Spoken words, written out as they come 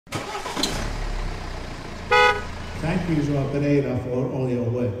Thank you, João Pereira, for all your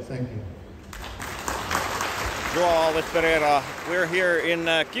work. Thank you. João Alves Pereira, we're here in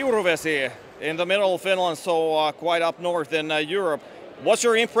Kiuruvesi, in the middle of Finland, so quite up north in Europe. What's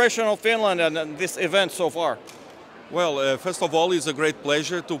your impression of Finland and this event so far? Well, first of all, it's a great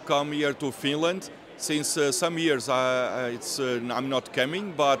pleasure to come here to Finland. Since some years I'm not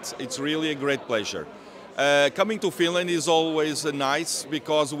coming, but it's really a great pleasure. Coming to Finland is always nice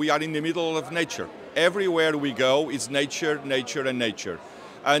because we are in the middle of nature. Everywhere we go is nature, nature and nature.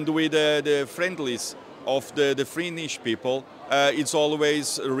 And with the friendliness of the Finnish people, it's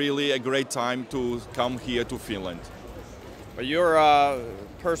always really a great time to come here to Finland. But you're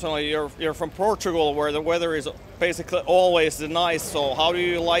personally you're from Portugal, where the weather is basically always nice. So how do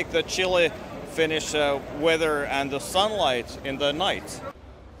you like the chilly Finnish weather and the sunlight in the night?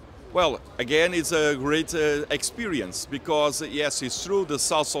 Well, again, it's a great experience because, yes, it's true, the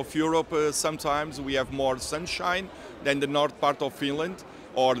south of Europe, sometimes we have more sunshine than the north part of Finland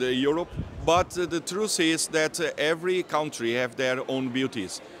or Europe. But the truth is that every country have their own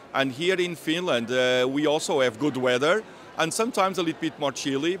beauties. And here in Finland, we also have good weather and sometimes a little bit more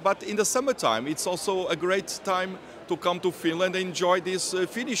chilly. But in the summertime, it's also a great time to come to Finland and enjoy this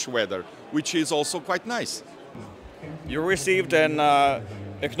Finnish weather, which is also quite nice. You received an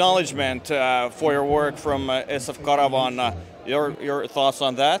acknowledgement for your work from SF-Caravan. Your thoughts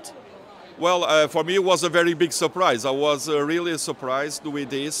on that? Well, for me it was a very big surprise. I was really surprised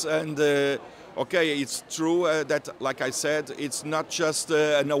with this, and okay, it's true that, like I said, it's not just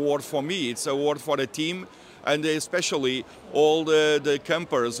an award for me, it's an award for the team, and especially all the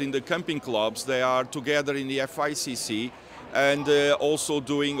campers in the camping clubs. They are together in the FICCi and also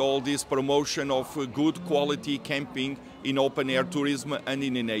doing all this promotion of good quality camping in open air tourism and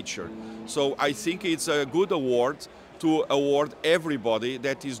in nature. So I think it's a good award to award everybody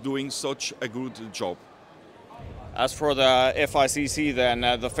that is doing such a good job. As for the FICCi, then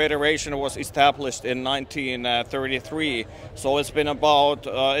the federation was established in 1933, so it's been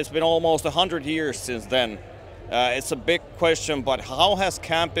almost 100 years since then. It's a big question, but how has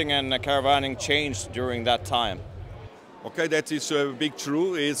camping and caravanning changed during that time? Okay, that is big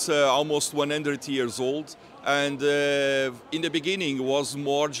true. It's almost 100 years old, and in the beginning was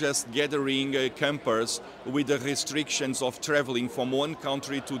more just gathering campers with the restrictions of traveling from one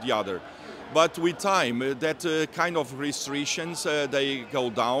country to the other. But with time, that kind of restrictions they go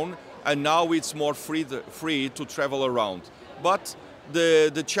down, and now it's more free to travel around. But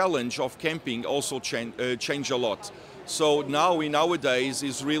the challenge of camping also changed a lot. So now nowadays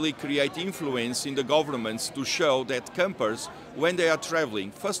is really create influence in the governments to show that campers, when they are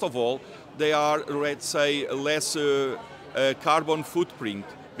traveling, first of all, they are, let's say, less carbon footprint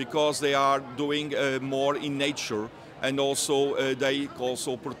because they are doing more in nature, and also they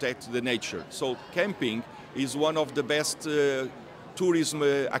also protect the nature. So camping is one of the best tourism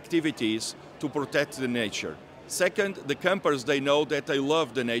activities to protect the nature. Second, the campers, they know that they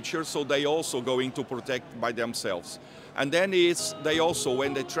love the nature, so they also going to protect by themselves. And then they also,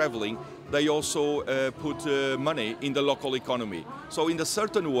 when they're traveling, they also put money in the local economy. So in a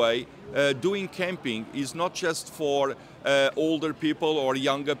certain way, doing camping is not just for older people or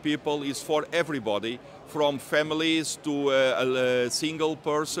younger people, it's for everybody, from families to single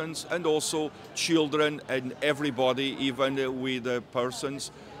persons and also children and everybody, even with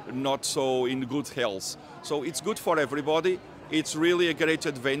persons not so in good health. So it's good for everybody. It's really a great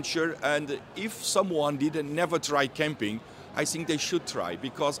adventure, and if someone never try camping, I think they should try,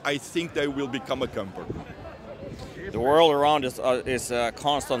 because I think they will become a camper. The world around us is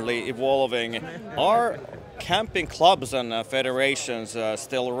constantly evolving. Are camping clubs and federations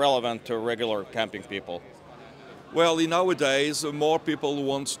still relevant to regular camping people? Well, nowadays, more people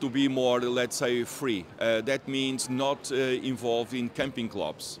want to be more, let's say, free. That means not involved in camping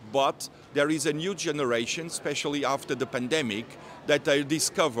clubs. But there is a new generation, especially after the pandemic, that they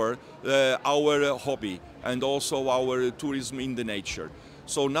discover our hobby and also our tourism in the nature.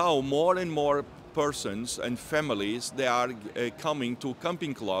 So now more and more persons and families, they are coming to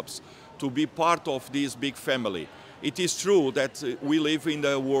camping clubs to be part of this big family. It is true that we live in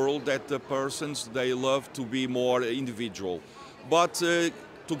a world that the persons, they love to be more individual. But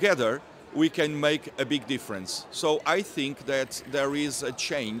together we can make a big difference. So I think that there is a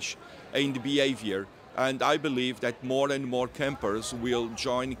change in the behavior, and I believe that more and more campers will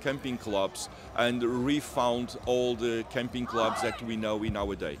join camping clubs and refound all the camping clubs that we know in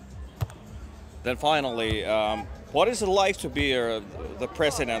our day. Then finally, what is it like to be the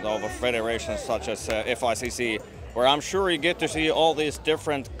president of a federation such as FICCi, where I'm sure you get to see all these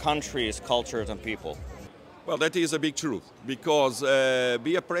different countries, cultures and people? Well, that is a big truth, because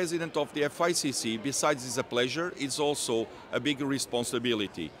be a president of the FICCi, besides it's a pleasure, it's also a big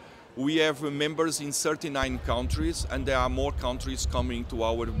responsibility. We have members in 39 countries, and there are more countries coming to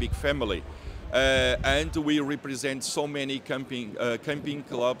our big family. And we represent so many camping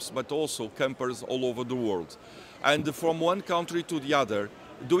clubs, but also campers all over the world. And from one country to the other,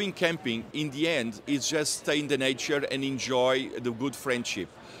 doing camping, in the end, is just stay in the nature and enjoy the good friendship.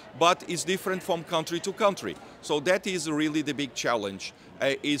 But it's different from country to country. So that is really the big challenge,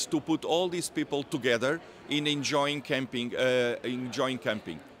 is to put all these people together in enjoying camping.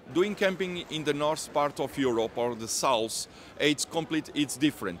 Doing camping in the north part of Europe or the south, it's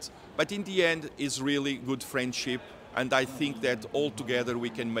different. But in the end, it's really good friendship, and I think that all together we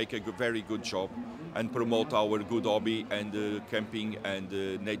can make a very good job and promote our good hobby and camping and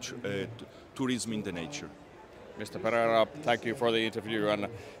tourism in the nature. Mr. Pereira, thank you for the interview and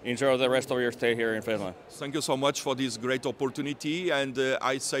enjoy the rest of your stay here in Finland. Thank you so much for this great opportunity, and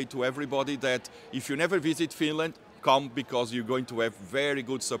I say to everybody that if you never visit Finland, come, because you're going to have very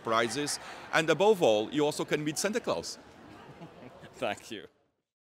good surprises, and above all, you also can meet Santa Claus. Thank you.